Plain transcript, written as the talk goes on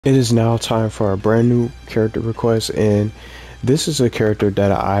It is now time for a brand new character request, and this is a character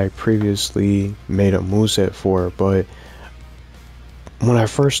that I previously made a moveset for, but when I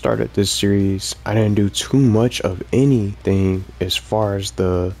first started this series, I didn't do too much of anything as far as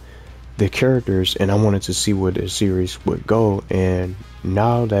the characters, and I wanted to see where the series would go. And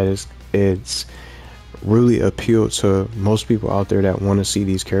now that it's really appealed to most people out there that want to see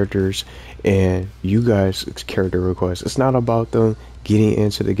these characters and you guys character requests. It's not about them getting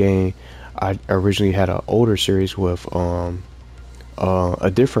into the game. I originally had an older series with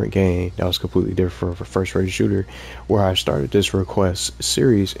a different game that was completely different for first person shooter, where I started this request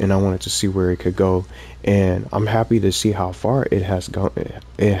series and I wanted to see where it could go, and I'm happy to see how far it has gone.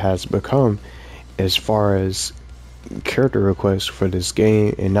 It has become as far as character requests for this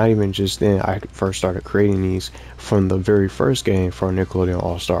game. And not even just then, I first started creating these from the very first game for Nickelodeon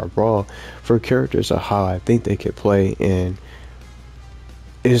All-Star Brawl for characters of how I think they could play, and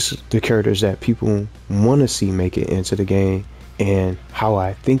it's the characters that people want to see make it into the game and how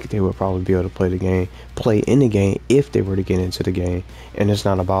I think they would probably be able to play in the game if they were to get into the game. And it's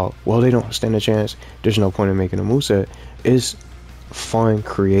not about, well, they don't stand a chance, there's no point in making a moveset. It's fun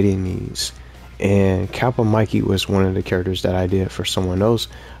creating these. And Kappa Mikey was one of the characters that I did for someone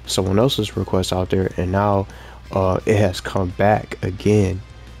else's request out there, and now it has come back again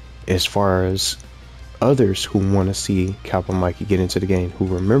as far as others who want to see Kappa Mikey get into the game, who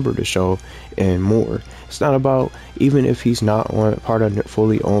remember the show and more. It's not about, even if he's not on part of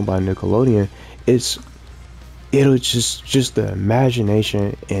fully owned by Nickelodeon, it'll just the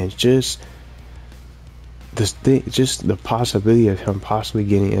imagination and just the possibility of him possibly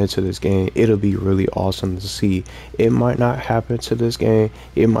getting into this game. It'll be really awesome to see. It might not happen to this game,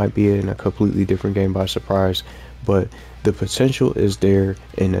 it might be in a completely different game by surprise, but the potential is there,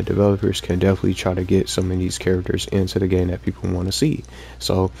 and the developers can definitely try to get some of these characters into the game that people want to see.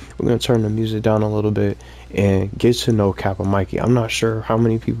 So we're going to turn the music down a little bit and get to know Kappa Mikey. I'm not sure how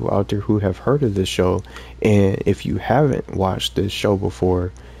many people out there who have heard of this show, and if you haven't watched this show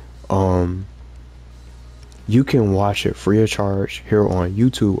before, you can watch it free of charge here on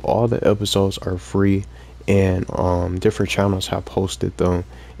YouTube. All the episodes are free, and different channels have posted them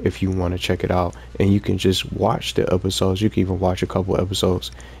if you want to check it out, and you can just watch the episodes. You can even watch a couple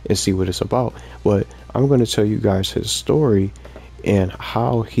episodes and see what it's about. But I'm going to tell you guys his story and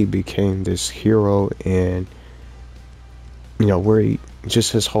how he became this hero, and where he,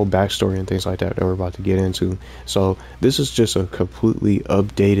 just his whole backstory and things like that we're about to get into. So this is just a completely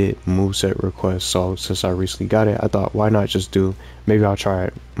updated moveset request. So since I recently got it, I thought, why not just maybe I'll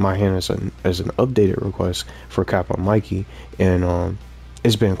try my hand as an updated request for Kappa Mikey. And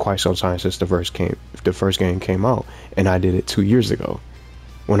it's been quite some time since the first game came out, and I did it 2 years ago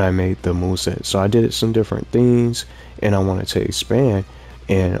when I made the moveset. So I did some different things, and I wanted to expand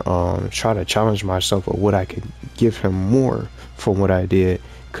and try to challenge myself with what I could give him more from what I did,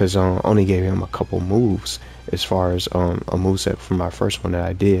 because I only gave him a couple moves as far as a moveset from my first one that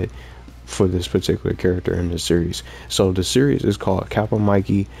I did for this particular character in the series. So the series is called Kappa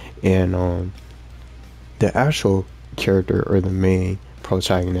Mikey, and the actual character, or the main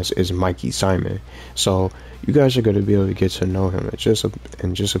protagonist, is Mikey Simon. So you guys are going to be able to get to know him in just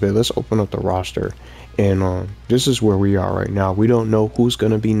a bit. Let's open up the roster, and this is where we are right now. We don't know who's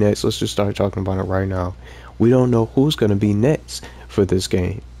going to be next. Let's just start talking about it right now. We don't know who's going to be next for this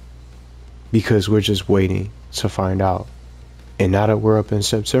game, because we're just waiting to find out. And now that we're up in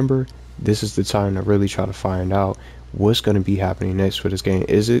September, this is the time to really try to find out what's going to be happening next for this game.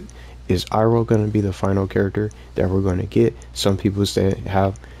 Is Iroh going to be the final character that we're going to get? Some people say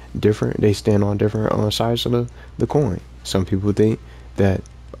they stand on different sides of the coin. Some people think that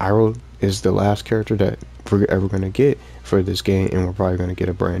Iroh is the last character that we're ever going to get for this game, and we're probably going to get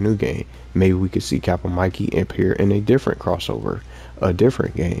a brand new game. Maybe we could see Kappa Mikey appear in a different crossover, a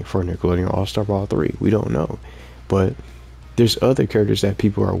different game for Nickelodeon All-Star Brawl 3. We don't know. But there's other characters that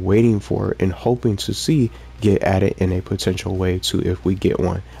people are waiting for and hoping to see get added in a potential way too, if we get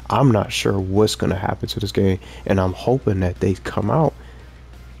one. I'm not sure what's going to happen to this game, and I'm hoping that they come out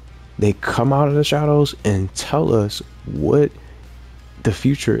of the shadows and tell us what the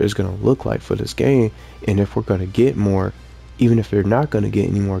future is going to look like for this game, and if we're going to get more, even if they're not going to get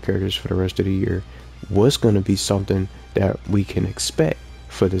any more characters for the rest of the year, what's going to be something that we can expect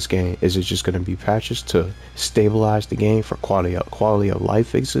for this game. Is it just going to be patches to stabilize the game for quality of life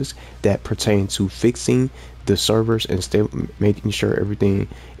fixes that pertain to fixing the servers and making sure everything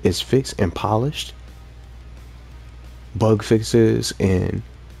is fixed and polished? Bug fixes and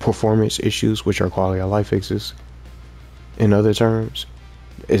performance issues, which are quality of life fixes in other terms.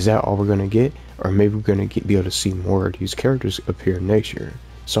 Is that all we're going to get? Or maybe we're going to be able to see more of these characters appear next year.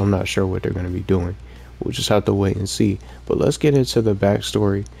 so I'm not sure what they're going to be doing. We'll just have to wait and see. But let's get into the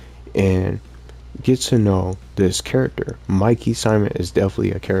backstory and get to know this character. Mikey Simon is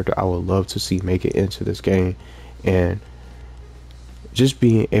definitely a character I would love to see make it into this game, and just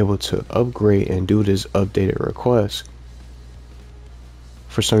being able to upgrade and do this updated request.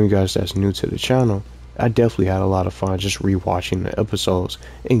 For some of you guys that's new to the channel, I definitely had a lot of fun just rewatching the episodes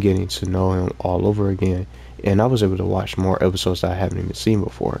and getting to know him all over again. And I was able to watch more episodes that I haven't even seen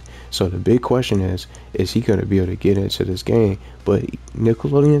before. So the big question is he going to be able to get into this game? But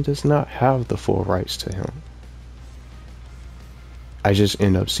Nickelodeon does not have the full rights to him. I just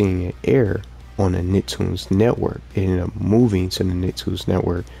end up seeing it air on the Nicktoons network. It ended up moving to the Nicktoons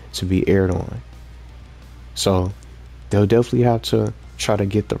network to be aired on. So they'll definitely have to try to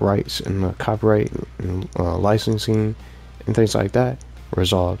get the rights and the copyright and licensing and things like that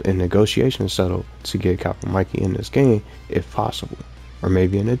resolved and negotiations settled to get Kappa Mikey in this game if possible, or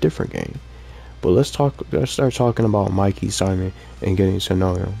maybe in a different game. But let's start talking about Mikey Simon and getting to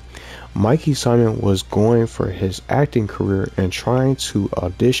know him. Mikey Simon was going for his acting career and trying to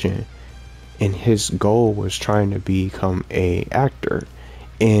audition, and his goal was trying to become a actor.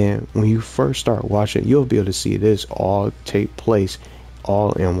 And when you first start watching, you'll be able to see this all take place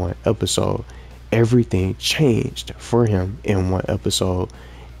all in one episode. Everything changed for him in one episode.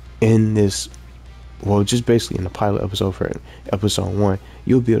 In this, well, just basically in the pilot episode for episode 1,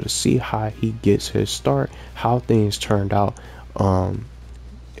 you'll be able to see how he gets his start, how things turned out,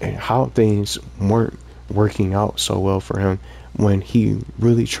 and how things weren't working out so well for him when he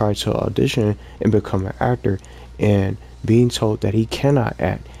really tried to audition and become an actor, and being told that he cannot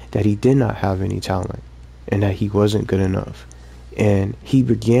act, that he did not have any talent, and that he wasn't good enough. And he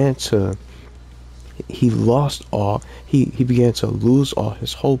began to began to lose all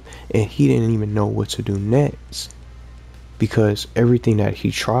his hope, and he didn't even know what to do next, because everything that he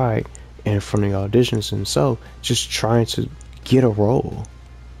tried, and from the auditions himself, just trying to get a role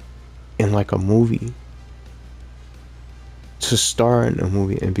in like a movie, to star in a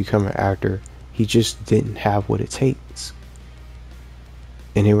movie and become an actor, he just didn't have what it takes.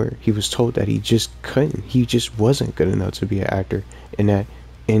 And he was told that he just couldn't, he just wasn't good enough to be an actor, and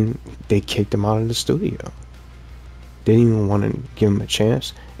they kicked him out of the studio. They didn't even want to give him a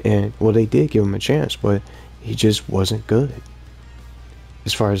chance, and well, they did give him a chance, but he just wasn't good.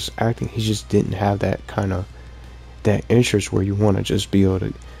 As far as acting, he just didn't have that interest where you want to just be able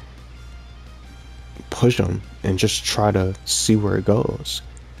to push him and just try to see where it goes.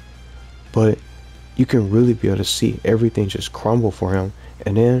 But you can really be able to see everything just crumble for him.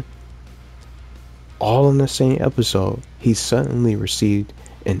 And then all in the same episode, he suddenly received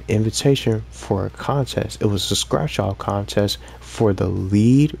an invitation for a contest. It was a scratch off contest for the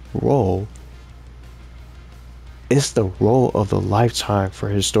lead role. It's the role of the lifetime for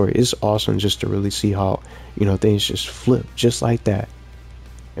his story. It's awesome just to really see how, things just flip just like that.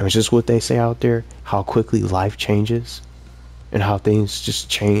 And it's just what they say out there, how quickly life changes and how things just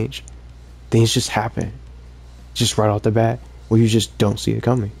change. Things just happen just right off the bat where you just don't see it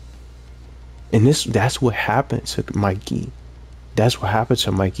coming. And that's what happened to Mikey. That's what happened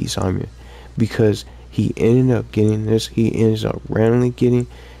to Mikey Simon, because he ended up getting this. He ends up randomly getting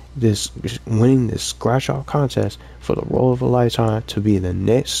this, winning this scratch off contest for the role of a lifetime to be the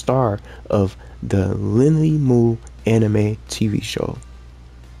next star of the LilyMu anime TV show.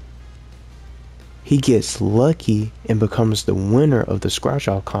 He gets lucky and becomes the winner of the scratch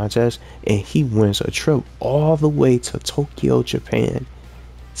off contest, and he wins a trip all the way to Tokyo, Japan,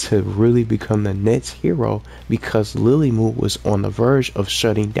 to really become the next hero, because LilyMu was on the verge of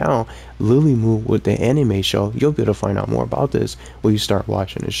shutting down. LilyMu with the anime show, you'll be able to find out more about this when you start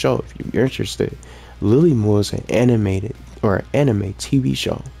watching the show if you're interested. LilyMu is an anime TV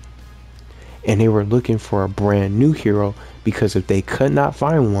show, and they were looking for a brand new hero, because if they could not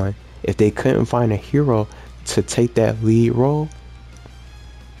find one, if they couldn't find a hero to take that lead role,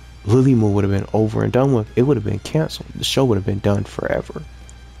 LilyMu would have been over and done with. It would have been canceled. The show would have been done forever.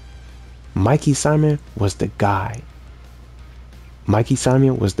 Mikey Simon was the guy. Mikey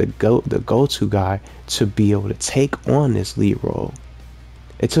Simon was the go-to guy to be able to take on this lead role.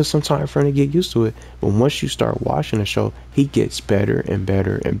 It took some time for him to get used to it, but once you start watching the show, he gets better and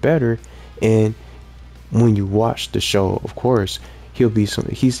better and better. And when you watch the show, of course, he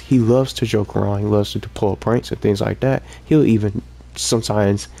loves to joke around. He loves to pull pranks and things like that. He'll even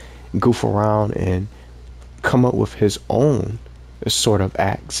sometimes goof around and come up with his own sort of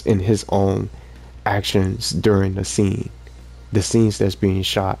acts and his own actions during the scenes that's being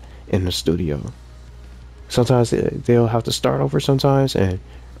shot in the studio. Sometimes they'll have to start over sometimes and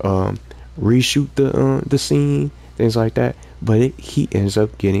reshoot the scene. things like that. But he ends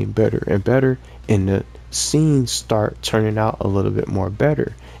up getting better and better, and the scenes start turning out a little bit more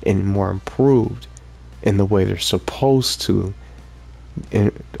better and more improved in the way they're supposed to,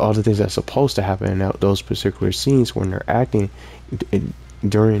 and all the things that's supposed to happen in those particular scenes when they're acting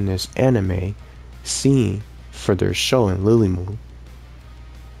during this anime scene for their show in LilyMu.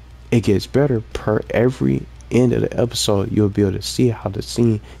 It gets better per every end of the episode. You'll be able to see how the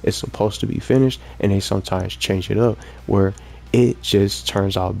scene is supposed to be finished, and they sometimes change it up where it just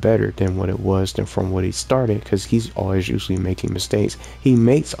turns out better than what it was than from what he started, because he's always usually making mistakes. He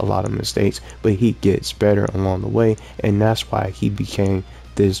makes a lot of mistakes, but he gets better along the way, and that's why he became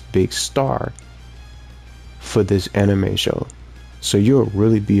this big star for this anime show. So you'll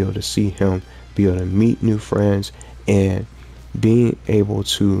really be able to see him be able to meet new friends and being able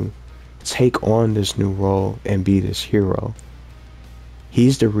to take on this new role and be this hero.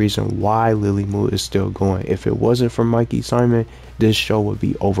 He's the reason why LilyMu is still going. If it wasn't for Mikey Simon, this show would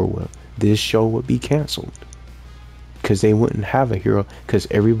be over with. This show would be canceled, because they wouldn't have a hero, because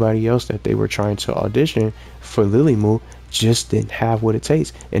everybody else that they were trying to audition for LilyMu just didn't have what it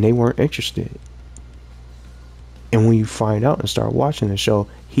takes, and they weren't interested. And when you find out and start watching the show,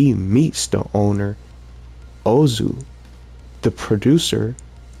 he meets the owner, Ozu, the producer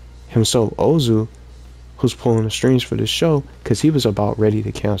himself, Ozu, who's pulling the strings for this show, because he was about ready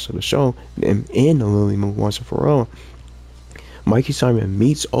to cancel the show and end the LilyMu once and for all. Mikey Simon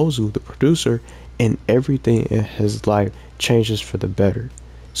meets Ozu, the producer, and everything in his life changes for the better.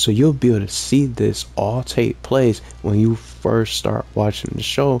 So you'll be able to see this all take place when you first start watching the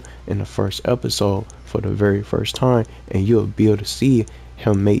show in the first episode for the very first time, and you'll be able to see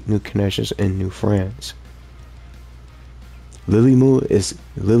him make new connections and new friends. LilyMu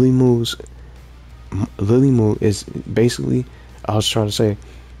is basically, I was trying to say,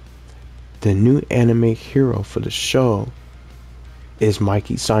 the new anime hero for the show is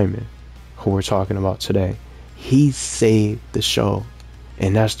Mikey Simon, who we're talking about today. He saved the show,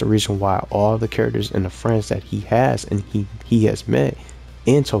 and that's the reason why all the characters and the friends that he has and he has met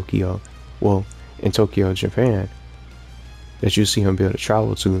in Tokyo, well, in Tokyo, Japan, that you see him be able to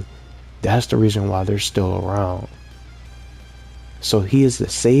travel to, that's the reason why they're still around. So he is the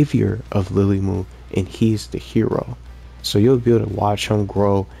savior of LilyMu, and he's the hero. So you'll be able to watch him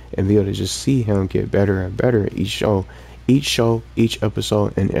grow and be able to just see him get better and better at each show. Each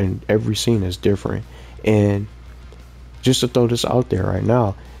episode, and every scene is different. And just to throw this out there right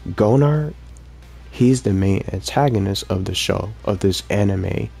now, Gonard, he's the main antagonist of the show, of this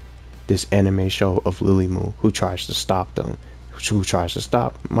anime show of LilyMu, who tries to stop them, who tries to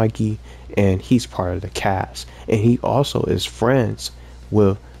stop Mikey, and he's part of the cast. And he also is friends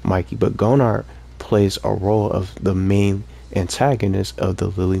with Mikey, but Gonard plays a role of the main antagonist of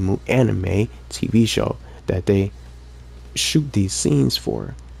the LilyMu anime TV show that they shoot these scenes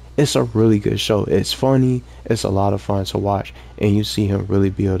for. It's a really good show. It's funny, it's a lot of fun to watch, and you see him really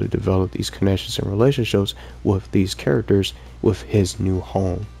be able to develop these connections and relationships with these characters with his new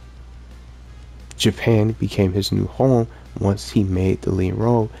home. Japan became his new home once he made the lead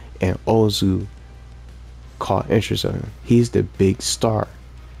role, and Ozu caught interest in him. He's the big star.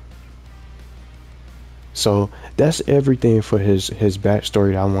 So that's everything for his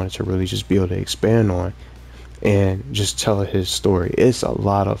backstory that I wanted to really just be able to expand on and just tell his story. It's a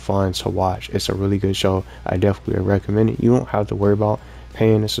lot of fun to watch. It's a really good show. I definitely recommend it. You don't have to worry about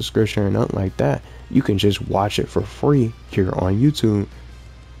paying a subscription or nothing like that. You can just watch it for free here on YouTube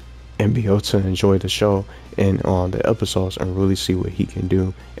and be able to enjoy the show and on the episodes and really see what he can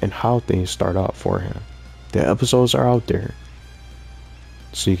do and how things start out for him. The episodes are out there,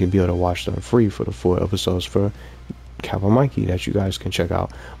 so you can be able to watch them free for the full episodes for Kappa Mikey that you guys can check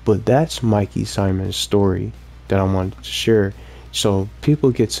out. But that's Mikey Simon's story that I wanted to share, so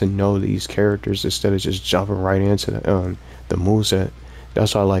people get to know these characters instead of just jumping right into the moveset.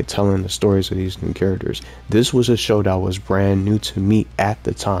 That's why I like telling the stories of these new characters. This was a show that was brand new to me at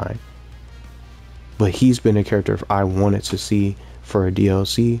the time, but he's been a character I wanted to see for a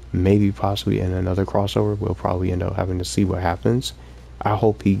DLC, maybe possibly in another crossover. We'll probably end up having to see what happens. I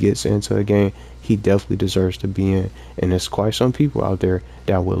hope he gets into the game. He definitely deserves to be in, and there's quite some people out there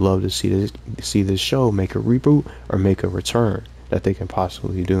that would love to see this show make a reboot or make a return that they can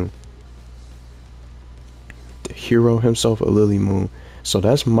possibly do. The hero himself of LilyMu. So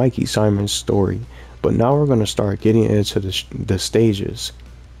that's Mikey Simon's story. But now we're going to start getting into the stages,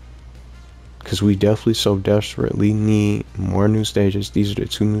 because we definitely so desperately need more new stages. These are the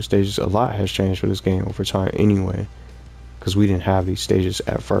 2 new stages. A lot has changed for this game over time anyway, because we didn't have these stages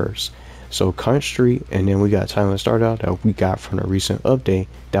at first. So Cunt Street, and then we got Talent Startout that we got from the recent update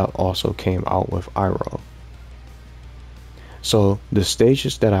that also came out with Iroh. So the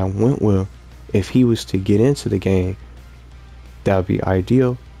stages that I went with, if he was to get into the game, that would be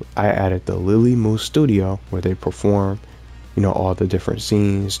ideal. I added the LilyMu Studio where they perform, you know, all the different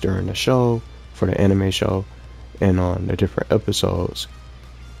scenes during the show for the anime show and on the different episodes,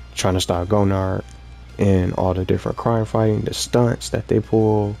 trying to stop Gonard and all the different crime fighting, the stunts that they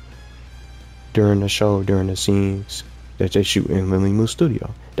pull during the show, during the scenes that they shoot in LilyMu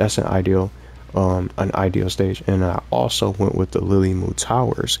Studio. That's an ideal stage. And I also went with the LilyMu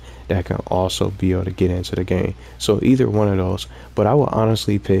Towers that can also be able to get into the game. So either one of those, but I would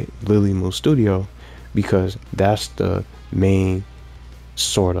honestly pick LilyMu Studio because that's the main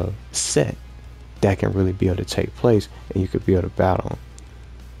sort of set that can really be able to take place and you could be able to battle.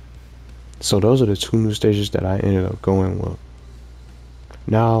 So those are the 2 new stages that I ended up going with.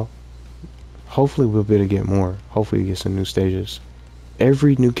 Now, hopefully we'll be able to get more. Hopefully we get some new stages.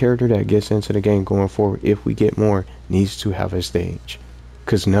 Every new character that gets into the game going forward, if we get more, needs to have a stage.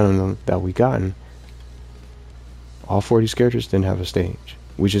 Because none of them that we gotten, all 4 of these characters didn't have a stage.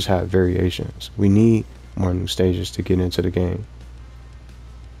 We just have variations. We need more new stages to get into the game.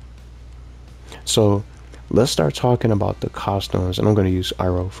 So let's start talking about the costumes. And I'm going to use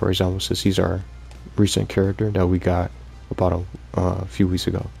Iroh, for example, since he's our recent character that we got about a few weeks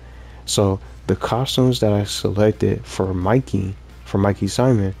ago. So the costumes that I selected for Mikey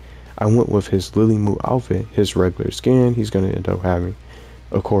Simon, I went with his LilyMu outfit, his regular skin he's going to end up having,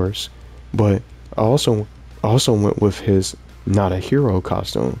 of course. But I also went with his not a hero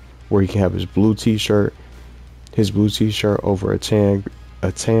costume, where he can have his blue t-shirt over a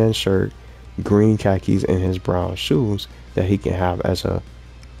tan shirt, green khakis, and his brown shoes that he can have as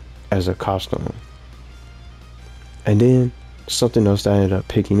a costume. And then something else that I ended up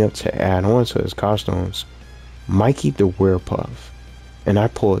picking up to add on to his costumes, Mikey the Werepuff. And I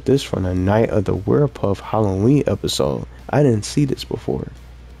pulled this from the Night of the Werepuff Halloween episode. I didn't see this before,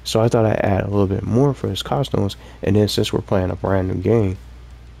 so I thought I'd add a little bit more for his costumes. And then since we're playing a brand new game,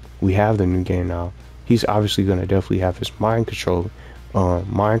 we have the new game now, he's obviously going to definitely have his mind control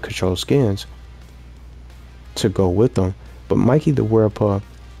skins to go with them. But Mikey the Werepuff,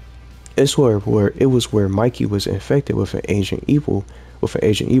 it's where Mikey was infected with an Agent Evil,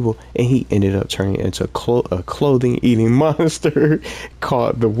 and he ended up turning into a clothing eating monster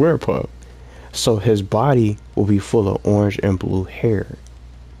called the Werepuff. So his body will be full of orange and blue hair.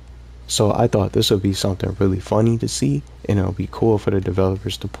 So I thought this would be something really funny to see, and it'll be cool for the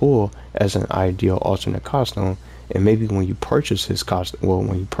developers to pull as an ideal alternate costume. And maybe when you purchase his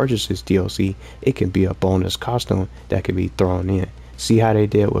DLC, it can be a bonus costume that could be thrown in. See how they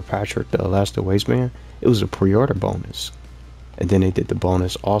did with Patrick the Elastic Waistband? It was a pre-order bonus. And then they did the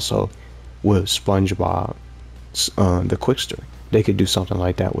bonus also with SpongeBob, the Quickster. They could do something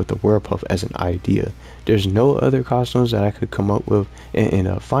like that with the Werepuff as an idea. There's no other costumes that I could come up with and end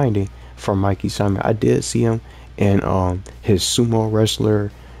up finding from Mikey Simon. I did see him in his sumo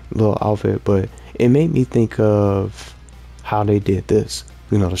wrestler little outfit, but it made me think of how they did this.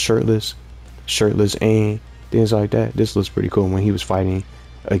 You know, the shirtless aim, things like that. This looks pretty cool when he was fighting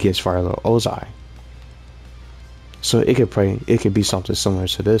against Fire Lord Ozai. So it could be something similar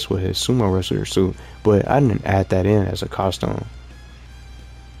to this with his sumo wrestler suit, but I didn't add that in as a costume.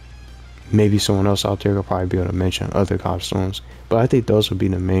 Maybe someone else out there could probably be able to mention other costumes, but I think those would be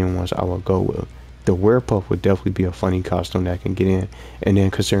the main ones I would go with. The Werepuff would definitely be a funny costume that can get in, and then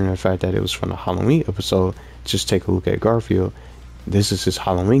considering the fact that it was from the Halloween episode, just take a look at Garfield. This is his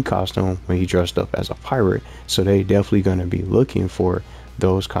Halloween costume when he dressed up as a pirate, so they definitely going to be looking for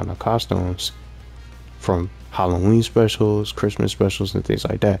those kind of costumes from Halloween specials, Christmas specials, and things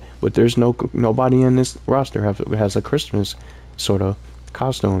like that. But there's nobody in this roster has a Christmas sort of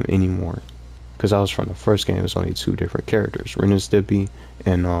costume anymore, because I was from the first game. It was only 2 different characters, Ren and Stimpy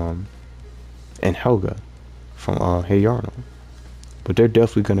and Helga from Hey Arnold. But they're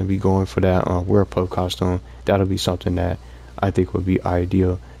definitely going to be going for that Werepuff costume. That'll be something that I think would be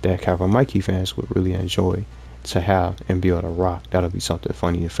ideal, that Kappa Mikey fans would really enjoy to have and be able to rock. That'll be something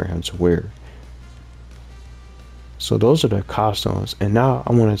funny for him to wear. So those are the costumes, and now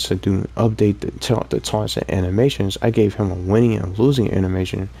I wanted to update the taunts and animations. I gave him a winning and losing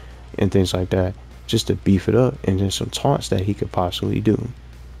animation and things like that, just to beef it up, and then some taunts that he could possibly do.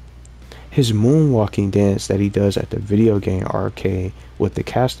 His moonwalking dance that he does at the video game arcade with the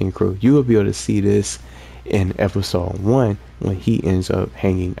casting crew, you will be able to see this in episode 1 when he ends up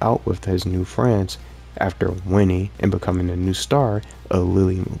hanging out with his new friends after winning and becoming the new star of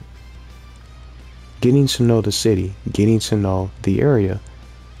LilyMu. Getting to know the city, getting to know the area,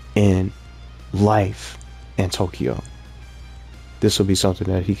 and life in Tokyo. This will be something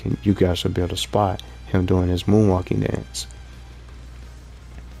that you guys will be able to spot him doing his moonwalking dance.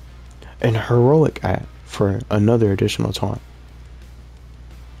 An heroic act for another additional taunt.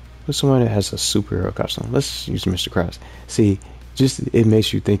 What's someone that has a superhero costume? Let's use Mr. Krabs. See, just it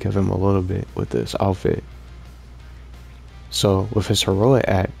makes you think of him a little bit with this outfit. So with his heroic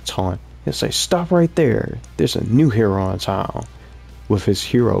act taunt, he'll say, "Stop right there. There's a new hero in town," with his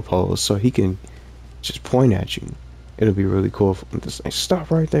hero pose, so he can just point at you. It'll be really cool for him to say,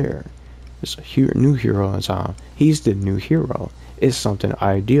 "Stop right there. There's a new hero in town. He's the new hero." It's something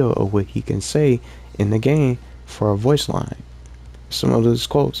ideal of what he can say in the game for a voice line. Some of those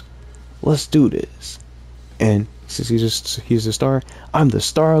quotes. "Let's do this." And since he's the star, "I'm the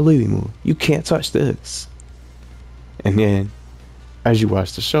star of LilyMu. You can't touch this." And then, as you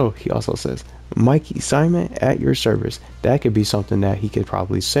watch the show, he also says, "Mikey Simon at your service." That could be something that he could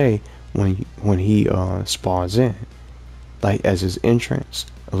probably say when he spawns in, like as his entrance,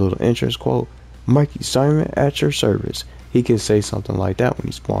 a little entrance quote. "Mikey Simon at your service." He could say something like that when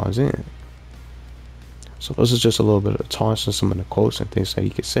he spawns in. So those are just a little bit of taunts and some of the quotes and things that he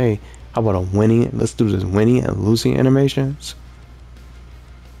could say. How about a winning? Let's do this winning and losing animations.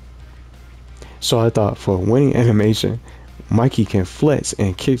 So I thought for a winning animation, Mikey can flex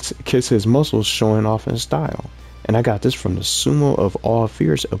and kiss his muscles, showing off in style. And I got this from the Sumo of All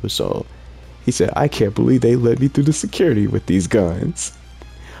Fears episode. He said, "I can't believe they let me through the security with these guns."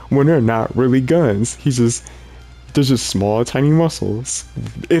 When they're not really guns, they're just small, tiny muscles.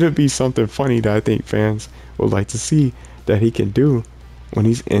 It'll be something funny that I think fans would like to see that he can do when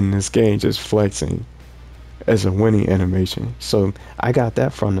he's in this game, just flexing as a winning animation. So I got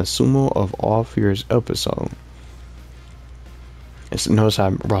that from the Sumo of All Fears episode. And so notice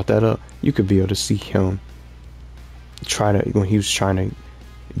I brought that up. You could be able to see him when he was trying to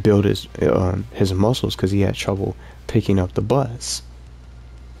build his muscles, because he had trouble picking up the bus.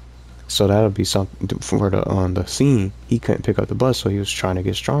 So that'll be something for the scene. He couldn't pick up the bus, so he was trying to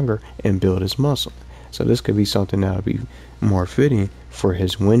get stronger and build his muscle. So this could be something that'll be more fitting for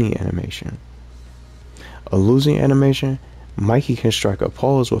his winning animation. A losing animation, Mikey can strike a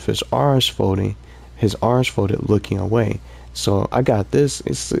pose with his arms folded, looking away. So I got this.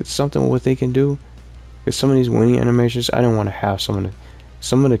 It's something what they can do. Because some of these winning animations, I don't want to have some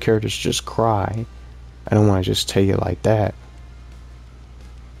of the characters just cry. I don't want to just take it like that.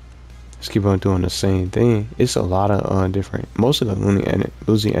 Let's keep on doing the same thing. It's a lot of different. Most of the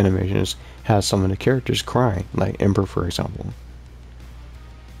losing animations have some of the characters crying, like Ember, for example.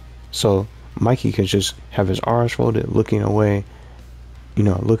 So Mikey can just have his arms folded, looking away,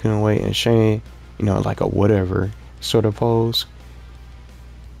 looking away in shame, like a whatever sort of pose.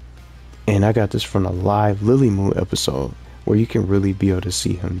 And I got this from a live LilyMu episode where you can really be able to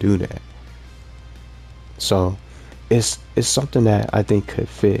see him do that. So it's something that I think could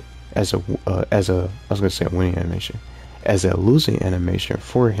fit as a I was gonna say a winning animation. As a losing animation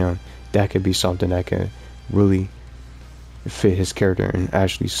for him, that could be something that could really fit his character and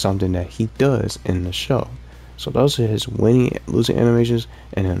actually something that he does in the show. So those are his winning, losing animations,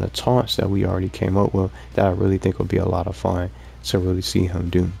 and then the taunts that we already came up with that I really think would be a lot of fun to really see him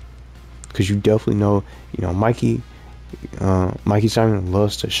do. Because you definitely know, Mikey Simon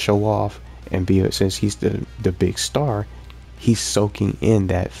loves to show off and since he's the big star, he's soaking in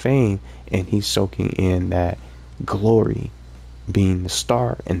that fame and he's soaking in that glory, being the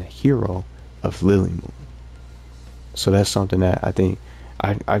star and the hero of LilyMu. So that's something that I think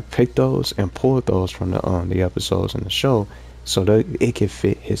I picked those and pulled those from the episodes in the show so that it could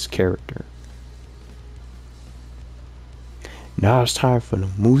fit his character. Now it's time for the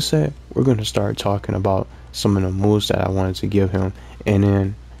moveset. We're going to start talking about some of the moves that I wanted to give him, and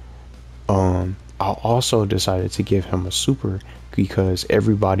then I also decided to give him a super because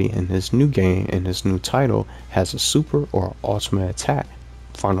everybody in this new game, in this new title, has a super or ultimate attack,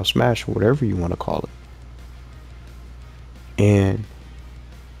 final smash, whatever you want to call it. And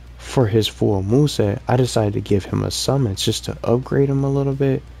for his full moveset, I decided to give him a summon just to upgrade him a little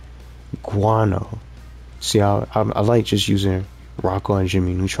bit. Guano. See, I like just using Rocco and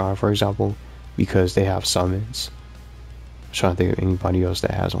Jimmy Neutron, for example, because they have summons. I'm trying to think of anybody else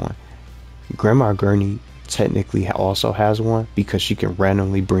that has one. Grandma Gurney technically also has one because she can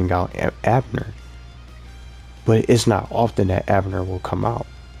randomly bring out Abner. But it's not often that Abner will come out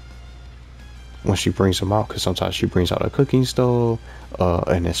when she brings him out, because sometimes she brings out a cooking stove,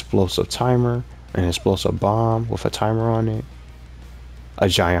 an explosive timer, an explosive bomb with a timer on it, a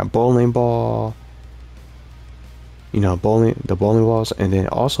giant bowling ball, the bowling balls, and then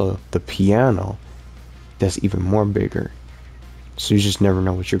also the piano that's even more bigger. So you just never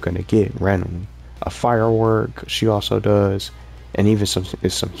know what you're gonna get randomly. A firework she also does, and even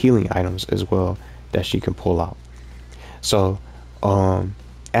some healing items as well that she can pull out. So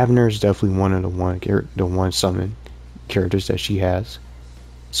Abner is definitely one of the one summon characters that she has,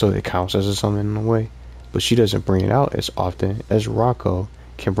 so it counts as a summon in a way. But she doesn't bring it out as often as Rocco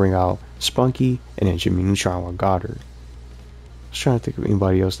can bring out Spunky and then Jimmy Neutron with Goddard. I was trying to think of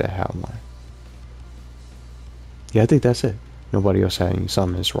anybody else that had one. Yeah, I think that's it. Nobody else had any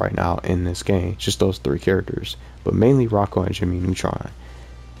summons right now in this game. Just those three characters. But mainly Rocco and Jimmy Neutron.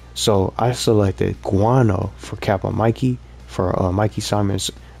 So I selected Guano for Kappa Mikey for Mikey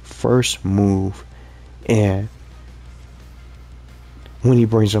Simon's first move. And when he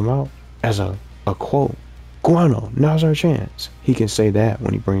brings him out as a quote, Guano, now's our chance. He can say that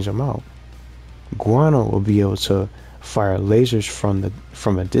when he brings him out. Guano will be able to fire lasers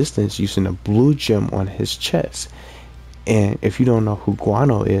from a distance using a blue gem on his chest. And if you don't know who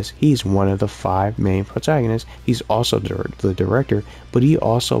Guano is, he's one of the 5 main protagonists. He's also the director, but he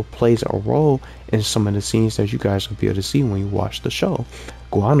also plays a role in some of the scenes that you guys will be able to see when you watch the show.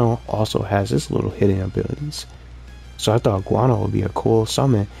 Guano also has his little hidden abilities. So I thought Guano would be a cool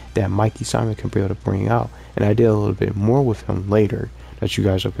summon that Mikey Simon can be able to bring out. And I did a little bit more with him later that you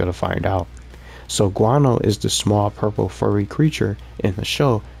guys will be able to find out. So Guano is the small purple furry creature in the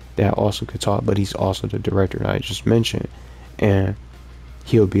show that also could talk, but he's also the director that I just mentioned. And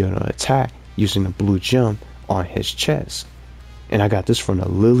he'll be able to attack using the blue gem on his chest. And I got this from the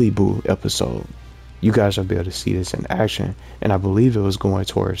LilyMu episode. You guys will be able to see this in action. And I believe it was going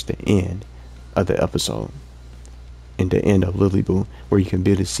towards the end of the episode. In the end of LilyMu, where you can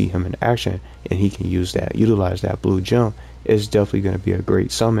be able to see him in action, and he can utilize that blue gem. It's definitely going to be a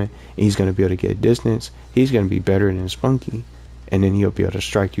great summon. He's going to be able to get distance. He's going to be better than Spunky, and then he'll be able to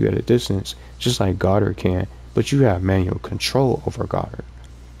strike you at a distance, just like Goddard can. But you have manual control over Goddard.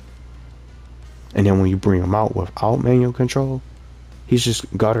 And then when you bring him out without manual control,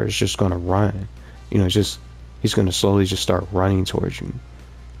 Goddard is just going to run. He's going to slowly just start running towards you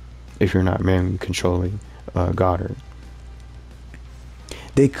if you're not manually controlling Goddard.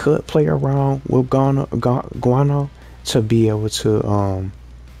 They could play around with Guano to be able to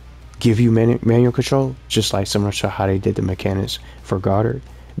give you manual control, just like similar to how they did the mechanics for Goddard,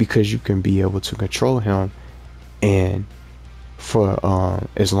 because you can be able to control him, and for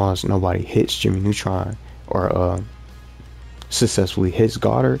as long as nobody hits Jimmy Neutron or successfully hits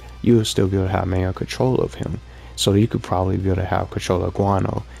Goddard, you will still be able to have manual control of him. So you could probably be able to have control of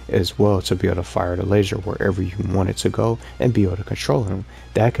Guano as well, to be able to fire the laser wherever you want it to go and be able to control him.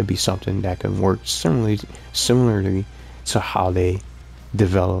 That could be something that can work similarly to how they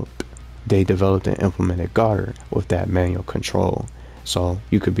developed and implemented Goddard with that manual control. So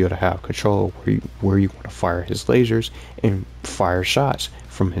you could be able to have control where you want to fire his lasers and fire shots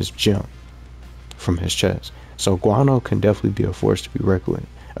from his gem, from his chest. So Guano can definitely be a force to be reckoned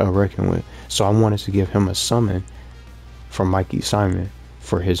with. So I wanted to give him a summon for Mikey Simon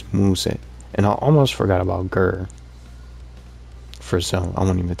for his moveset. And I almost forgot about Gurr for Zell. I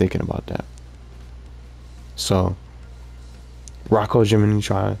wasn't even thinking about that. So Rocco, Jimmy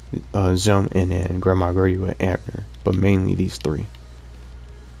Neutron, Zim, and then Grandma Gertie with Abner. But mainly these 3.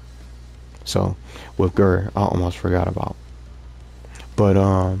 So with Gurr, I almost forgot about.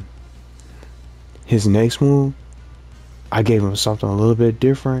 But his next move, I gave him something a little bit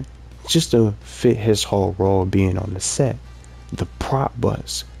different, just to fit his whole role being on the set. The prop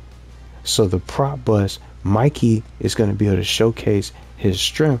bus. So the prop bus, Mikey is going to be able to showcase his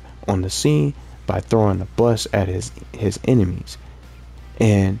strength on the scene by throwing the bus at his enemies.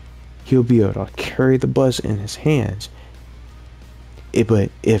 And he'll be able to carry the bus in his hands.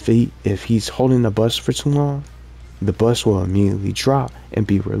 But if he's holding the bus for too long, the bus will immediately drop and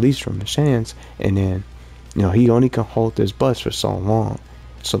be released from his hands. And then, he only can hold this bus for so long.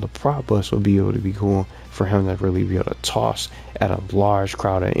 So the prop bus will be able to be cool for him to really be able to toss at a large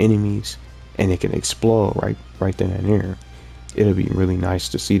crowd of enemies, and it can explode right then and there. It'll be really nice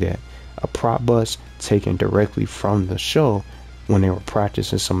to see that. A prop bus taken directly from the show when they were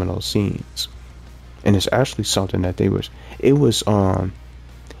practicing some of those scenes. And it's actually something that it was from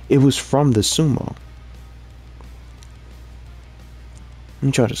the sumo. Let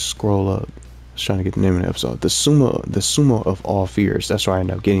me try to scroll up. I was trying to get the name of the episode. The sumo of all fears. That's where I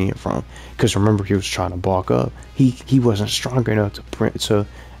ended up getting it from. Because remember, he was trying to bulk up. He wasn't strong enough to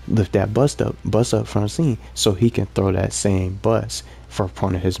lift that bus up from the scene, so he can throw that same bus for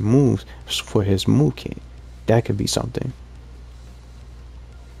one of his moves for his move kit. That could be something.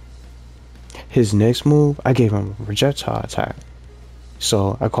 His next move, I gave him a projectile attack.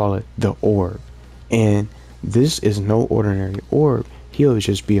 So I call it the orb. And this is no ordinary orb. He'll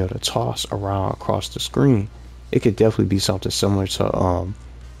just be able to toss around across the screen. It could definitely be something similar to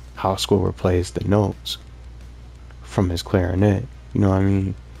how Squidward plays the notes from his clarinet. You know what I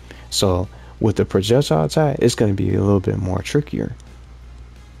mean? So with the projectile attack, it's going to be a little bit more trickier.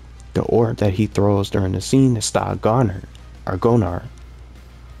 The orb that he throws during the scene is style Gonar.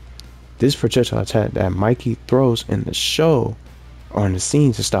 This projectile attack that Mikey throws in the show or in the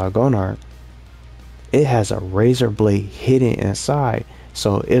scene to style Gonar, it has a razor blade hidden inside,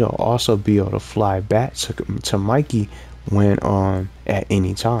 so it'll also be able to fly back to Mikey when at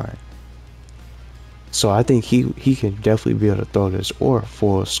any time. So I think he can definitely be able to throw this orb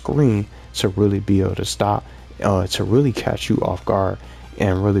full screen to really be able to stop, to really catch you off guard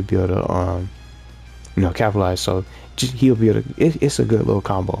and really be able to capitalize. So he'll be able to. It's a good little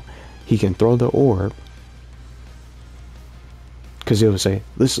combo. He can throw the orb because it will say,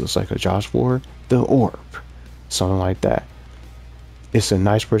 "This looks like a Josh Ford, the orb," something like that. It's a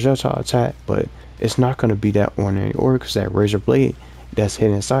nice projectile attack, but it's not going to be that ordinary orb because that razor blade that's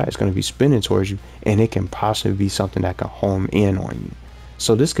hidden inside is going to be spinning towards you, and it can possibly be something that can home in on you.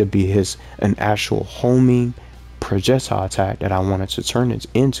 So this could be an actual homing projectile attack that I wanted to turn it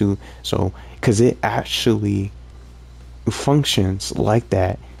into. So because it actually functions like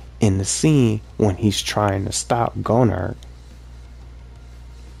that in the scene when he's trying to stop Gonar,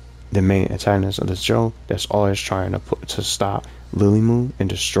 the main antagonist of the show, that's always trying to stop LilyMu and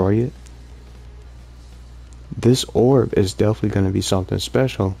destroy it. This orb is definitely going to be something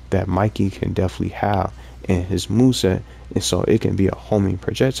special that Mikey can definitely have in his moveset, and so it can be a homing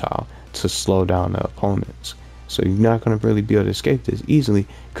projectile to slow down the opponents. So you're not going to really be able to escape this easily,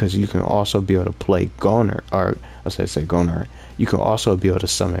 because you can also be able to play Gonar, or Gonar. You can also be able to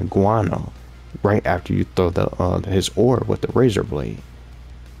summon Guano right after you throw his orb with the razor blade.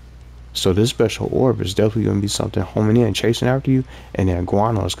 So this special orb is definitely going to be something homing in, chasing after you, and then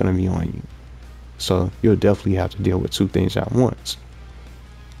Guano is going to be on you. So you'll definitely have to deal with two things at once.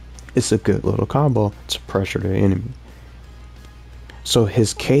 It's a good little combo to pressure the enemy. So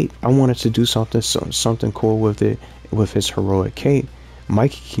his cape, I wanted to do something cool with it. With his heroic cape,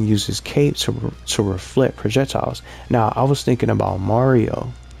 Mikey can use his cape to reflect projectiles. Now I was thinking about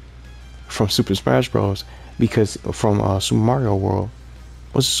Mario from Super Smash Bros. Because from Super Mario World,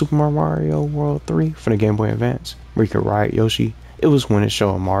 was it Super Mario World 3 for the Game Boy Advance, where you could ride Yoshi? It was when it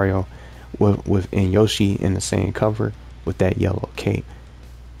showed Mario and Yoshi in the same cover with that yellow cape,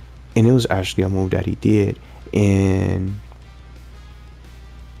 and it was actually a move that he did in,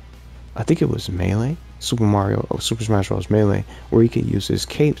 I think it was Melee, Super Smash Bros. Melee, where he could use his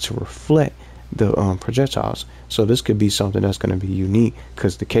cape to reflect the projectiles. So this could be something that's going to be unique,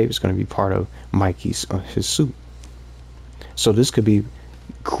 because the cape is going to be part of Mikey's his suit. So this could be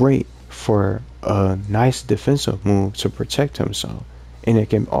great for a nice defensive move to protect himself. And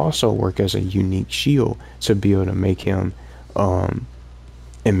it can also work as a unique shield to be able to make him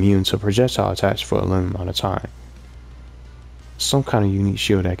immune to projectile attacks for a limited amount of time. Some kind of unique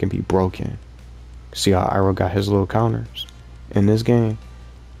shield that can be broken. See how Iroh got his little counters in this game?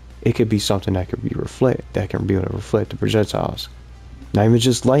 It could be something that can be able to reflect the projectiles. Not even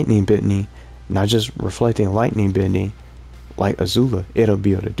just lightning bending, not just reflecting lightning bending like Azula. It'll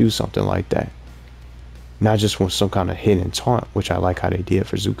be able to do something like that. Not just with some kind of hidden taunt, which I like how they did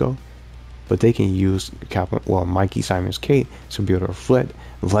for Zuko, but they can use Mikey Simon's cape to be able to reflect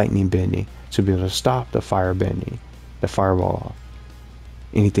lightning bending, to be able to stop the fire bending, the fireball,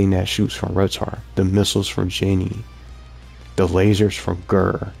 anything that shoots from Reptar, the missiles from Jenny, the lasers from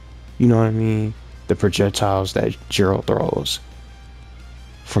Gur, you know what I mean? The projectiles that Gerald throws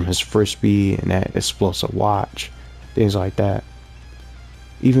from his frisbee and that explosive watch, things like that.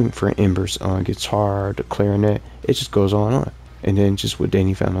 Even for Ember's guitar, the clarinet, it just goes on. And then just with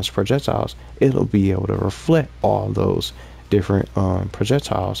Danny Phantom's projectiles, it'll be able to reflect all those different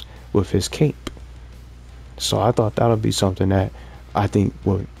projectiles with his cape. So I thought that would be something that I think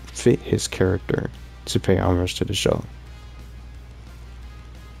would fit his character to pay homage to the show.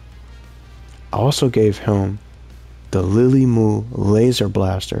 I also gave him the LilyMu laser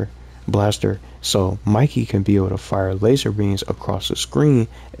blaster, so Mikey can be able to fire laser beams across the screen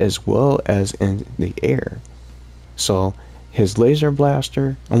as well as in the air. So his laser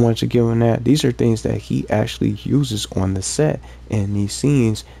blaster, I wanted to give him that. These are things that he actually uses on the set in these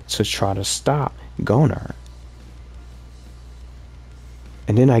scenes to try to stop Gonar.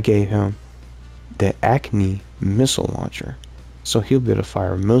 And then I gave him the Acme missile launcher. So he'll be able to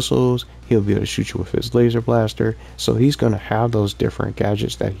fire missiles, he'll be able to shoot you with his laser blaster. So he's going to have those different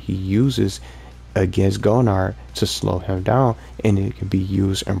gadgets that he uses against Gonar to slow him down, and it can be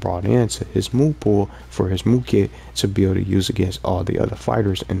used and brought into his move pool for his move kit to be able to use against all the other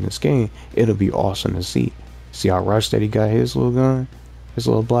fighters in this game. It'll be awesome to see. See how Rocksteady got his little gun, his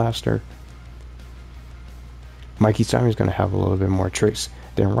little blaster. Mikey Simon is going to have a little bit more tricks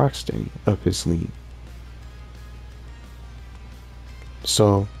than Rocksteady up his sleeve.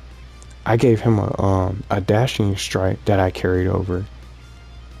 So I gave him a dashing strike that I carried over,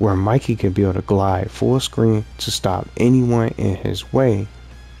 where Mikey could be able to glide full screen to stop anyone in his way.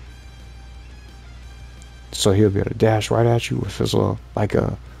 So he'll be able to dash right at you with his little, like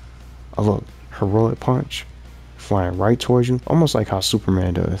a little heroic punch, flying right towards you, almost like how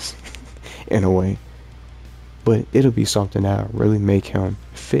Superman does, in a way. But it'll be something that'll really make him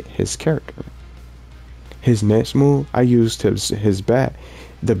fit his character. His next move, I used his bat.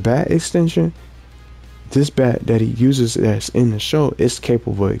 The bat extension, this bat that he uses that's in the show, is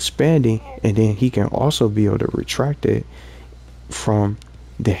capable of expanding, and then he can also be able to retract it from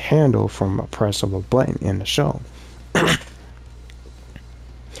the handle from a press of a button in the show.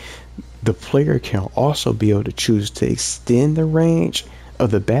 The player can also be able to choose to extend the range of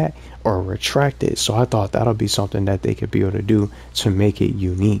the bat or retract it. So I thought that'll be something that they could be able to do to make it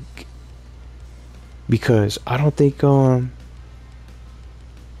unique. Because I don't think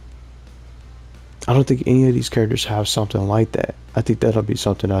any of these characters have something like that. I think that'll be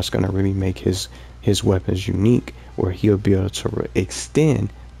something that's going to really make his weapons unique, where he'll be able to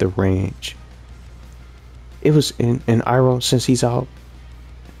extend the range. It was in Iroh, since he's out.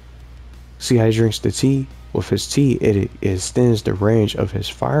 See how he drinks the tea? With his tea, it extends the range of his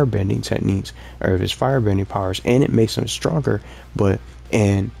firebending techniques, or of his firebending powers, and it makes him stronger.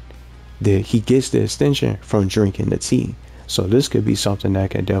 He gets the extension from drinking the tea. So this could be something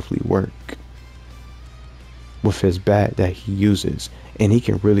that can definitely work with his bat that he uses, and he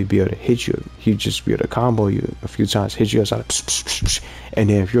can really be able to hit you. He just be able to combo you a few times, hit you outside, and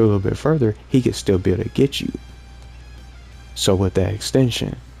then if you're a little bit further, he can still be able to get you. So with that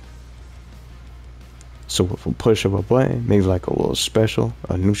extension, so with a push of a button, maybe like a little special,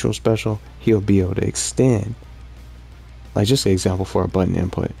 a neutral special, he'll be able to extend. Like just an example for a button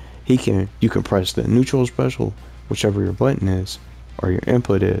input, you can press the neutral special, whichever your button is or your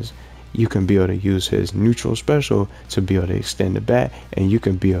input is. You can be able to use his neutral special to be able to extend the bat, and you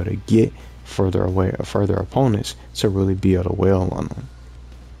can be able to get further away or further opponents to really be able to wail on them.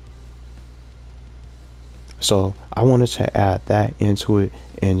 So I wanted to add that into it,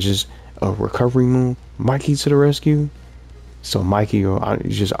 and just a recovery move, Mikey to the rescue. So Mikey will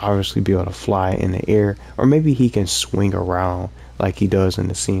just obviously be able to fly in the air, or maybe he can swing around like he does in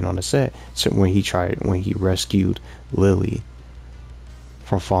the scene on the set. So when he rescued Lily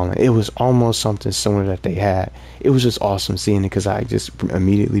from falling, it was almost something similar that they had. It was just awesome seeing it, because I just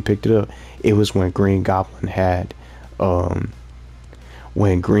immediately picked it up. It was when Green Goblin had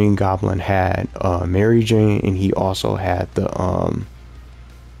Mary Jane, and he also had the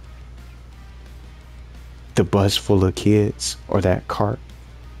bus full of kids, or that cart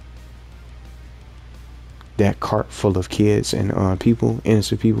full of kids and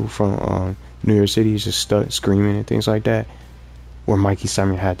innocent people from New York City, just stuck screaming and things like that, where Mikey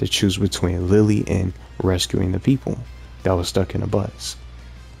Simon had to choose between Lily and rescuing the people that was stuck in a bus.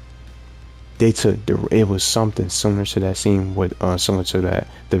 It was something similar to that scene with similar to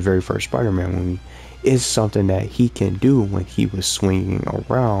the very first Spider-Man movie. It's something that he can do when he was swinging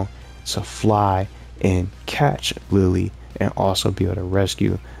around to fly and catch Lily, and also be able to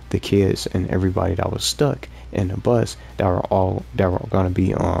rescue the kids and everybody that was stuck in the bus that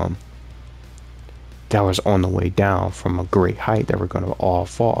was on the way down from a great height, that were going to all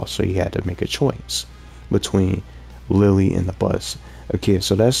fall. So he had to make a choice between Lily and the bus of kids.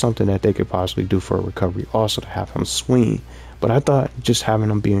 So that's something that they could possibly do for a recovery, also to have him swing. But I thought just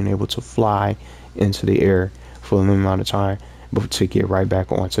having him being able to fly into the air for a limited amount of time, but to get right back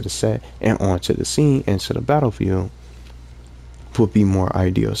onto the set and onto the scene, into the battlefield, would be more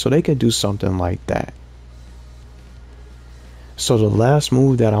ideal. So they could do something like that. So the last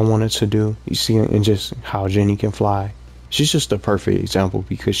move that I wanted to do, you see, and just how Jenny can fly, she's just a perfect example,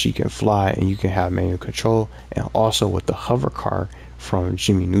 because she can fly and you can have manual control, and also with the hover car from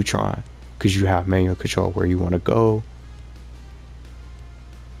Jimmy Neutron, because you have manual control where you want to go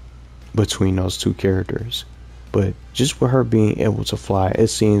between those two characters. But just with her being able to fly, it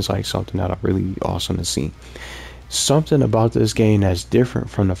seems like something that'll really be awesome to see. Something about this game that's different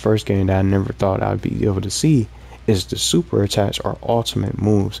from the first game that I never thought I'd be able to see is the super attacks or ultimate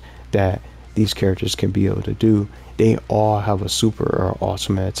moves that these characters can be able to do. They all have a super or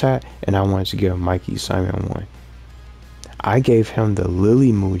ultimate attack, and I wanted to give Mikey Simon one. I gave him the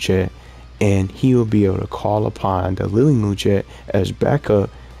LilyMu jet, and he will be able to call upon the LilyMu jet as backup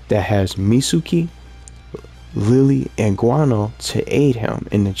that has Mitsuki, Lily, and Guano to aid him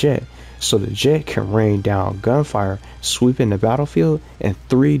in the jet. So the jet can rain down gunfire, sweeping the battlefield, and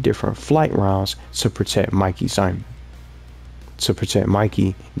 3 different flight rounds to protect Mikey Simon. To protect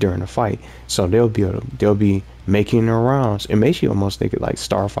Mikey during the fight. So they'll be making their rounds. It makes you almost think of like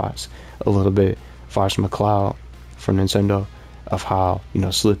Star Fox a little bit. Fox McCloud from Nintendo, of how, you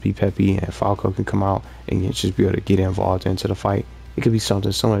know, Slippy, Peppy, and Falco can come out and you just be able to get involved into the fight. It could be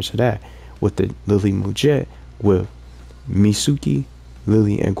something similar to that with the LilyMu Jet, with Misuki,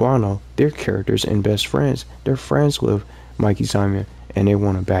 Lily, and Guano. They're characters and best friends. They're friends with Mikey Simon, and they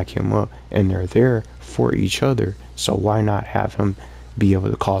want to back him up, and they're there for each other. So why not have him be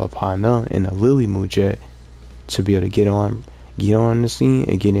able to call upon them in a LilyMu Jet to be able to get on the scene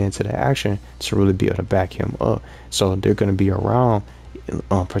and get into the action to really be able to back him up. So they're going to be around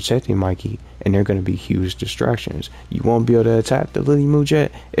protecting Mikey, and they're going to be huge distractions. You won't be able to attack the LilyMu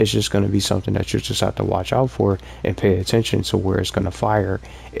Jet. It's just going to be something that you just have to watch out for and pay attention to where it's going to fire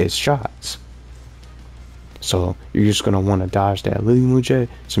its shots. So you're just going to want to dodge that LilyMu Jet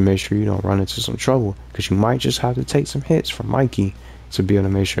to make sure you don't run into some trouble, because you might just have to take some hits from Mikey to be able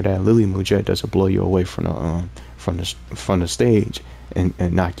to make sure that LilyMu Jet doesn't blow you away from the stage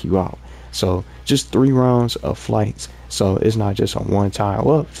and knock you out. So just 3 rounds of flights. So it's not just a one time,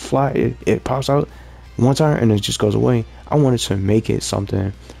 well, fly, it pops out one time and it just goes away. I wanted to make it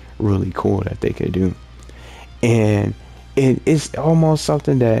something really cool that they could do. And it's almost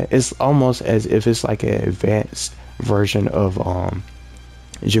something that it's almost as if it's like an advanced version of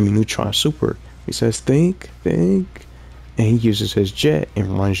Jimmy Neutron Super. He says think, and he uses his jet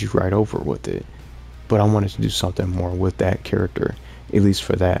and runs you right over with it. But I wanted to do something more with that character, at least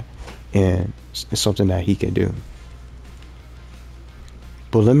for that, and it's something that he can do.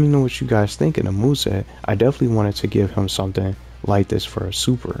 But let me know what you guys think of the moveset. I definitely wanted to give him something like this for a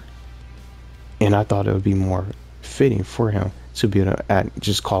super, and I thought it would be more fitting for him to be able to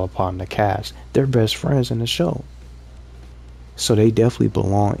just call upon the cast. They're best friends in the show, so they definitely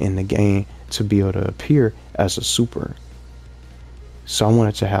belong in the game to be able to appear as a super. So I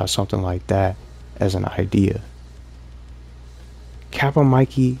wanted to have something like that as an idea. Kappa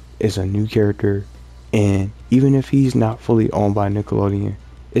Mikey is a new character, and even if he's not fully owned by Nickelodeon,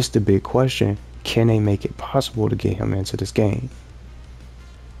 it's the big question: can they make it possible to get him into this game?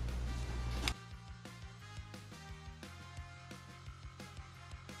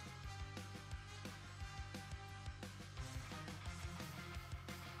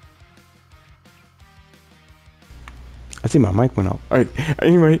 I think my mic went out. Alright,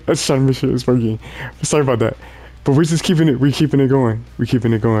 anyway, I just trying to make sure it's working. Sorry about that. But we're keeping it going. We're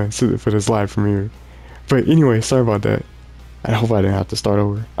keeping it going for this live premiere. But anyway, sorry about that. I hope I didn't have to start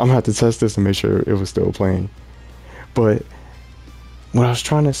over. I'm gonna have to test this and make sure it was still playing. But what I was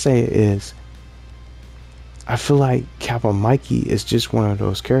trying to say is, I feel like Kappa Mikey is just one of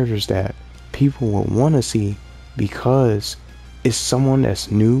those characters that people will want to see, because it's someone that's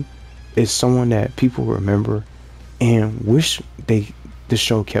new. It's someone that people remember and wish the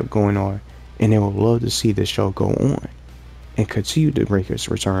show kept going on, and they would love to see the show go on and continue to make its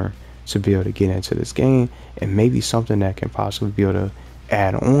return to be able to get into this game, and maybe something that can possibly be able to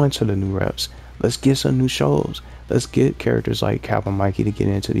add on to the new reps. Let's get some new shows. Let's get characters like Kappa Mikey to get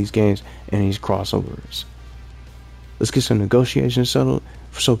into these games and these crossovers. Let's get some negotiations settled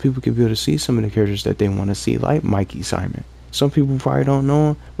so people can be able to see some of the characters that they want to see, like Mikey Simon. Some people probably don't know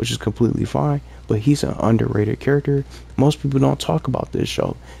him, which is completely fine, but he's an underrated character. Most people don't talk about this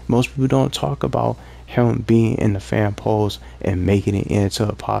show. Most people don't talk about him being in the fan polls and making it into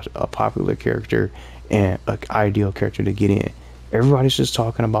a popular character and an ideal character to get in. Everybody's just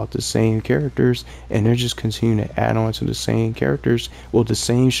talking about the same characters, and they're just continuing to add on to the same characters with the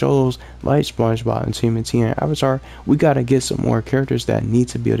same shows like SpongeBob and TMNT and Avatar. We got to get some more characters that need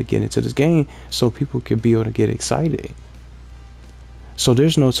to be able to get into this game so people can be able to get excited. So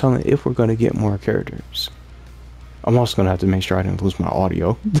there's no telling if we're going to get more characters. I'm also going to have to make sure I didn't lose my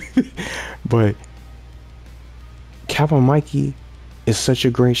audio. But Kappa Mikey is such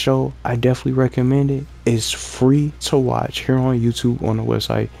a great show. I definitely recommend it. It's free to watch here on YouTube on the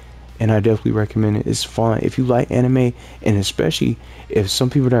website, and I definitely recommend it. It's fun. If you like anime, and especially if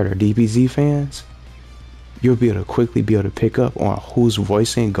some people that are DBZ fans, you'll be able to quickly be able to pick up on who's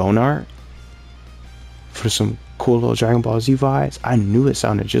voicing Gonard for some cool little Dragon Ball Z vibes. I knew it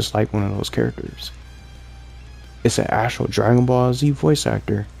sounded just like one of those characters. It's an actual Dragon Ball Z voice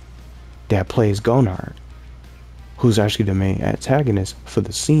actor that plays Gonard, who's actually the main antagonist for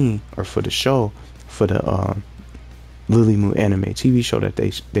the scene, or for the show, for the LilyMu anime TV show that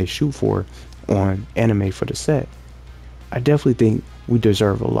they shoot for on anime for the set. I definitely think we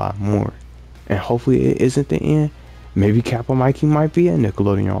deserve a lot more, and hopefully it isn't the end, Maybe Kappa Mikey might be in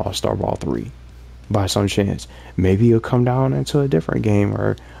Nickelodeon All-Star Brawl 3 by some chance. Maybe he'll come down into a different game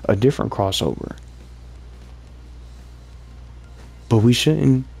or a different crossover. But we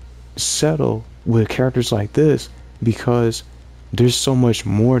shouldn't settle with characters like this, because there's so much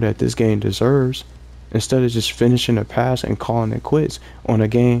more that this game deserves, instead of just finishing a pass and calling it quits on a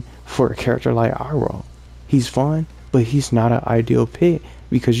game for a character like Iroh. He's fun, but he's not an ideal pick,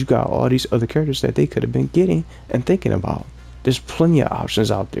 because you got all these other characters that they could have been getting and thinking about. There's plenty of options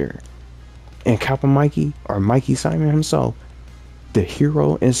out there. And Kappa Mikey, or Mikey Simon himself, the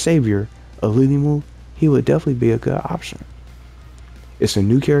hero and savior of LilyMu, he would definitely be a good option. It's a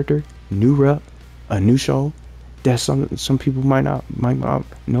new character, new rep, a new show that some people might not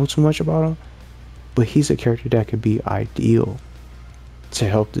know too much about him, but he's a character that could be ideal to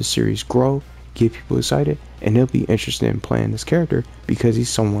help the series grow, get people excited, and they'll be interested in playing this character because he's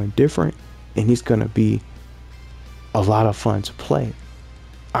someone different and he's gonna be a lot of fun to play.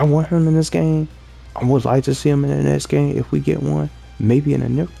 I want him in this game. I would like to see him in the next game if we get one, maybe in a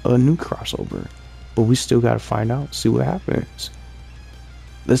new crossover, but we still gotta find out, see what happens.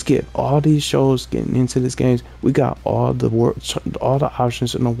 Let's get all these shows getting into this games. We got all the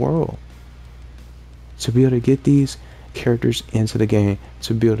options in the world to be able to get these characters into the game,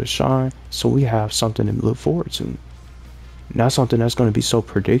 to be able to shine, so we have something to look forward to. Not something that's going to be so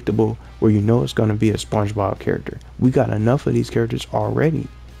predictable where you know it's going to be a SpongeBob character. We got enough of these characters already.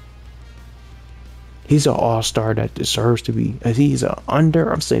 He's an all-star that deserves to be. He's an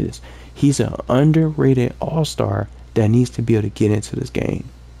underrated all-star that needs to be able to get into this game.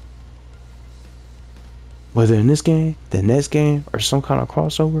 Whether in this game, the next game, or some kind of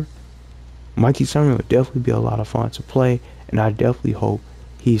crossover, Mikey Simon would definitely be a lot of fun to play, and I definitely hope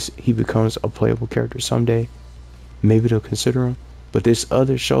he becomes a playable character someday. Maybe they'll consider him, but there's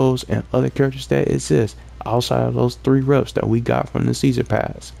other shows and other characters that exist outside of those 3 reps that we got from the season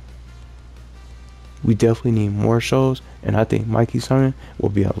pass. We definitely need more shows, and I think Mikey Simon will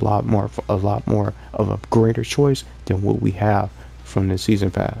be a lot more of a greater choice than what we have from the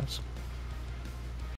season pass.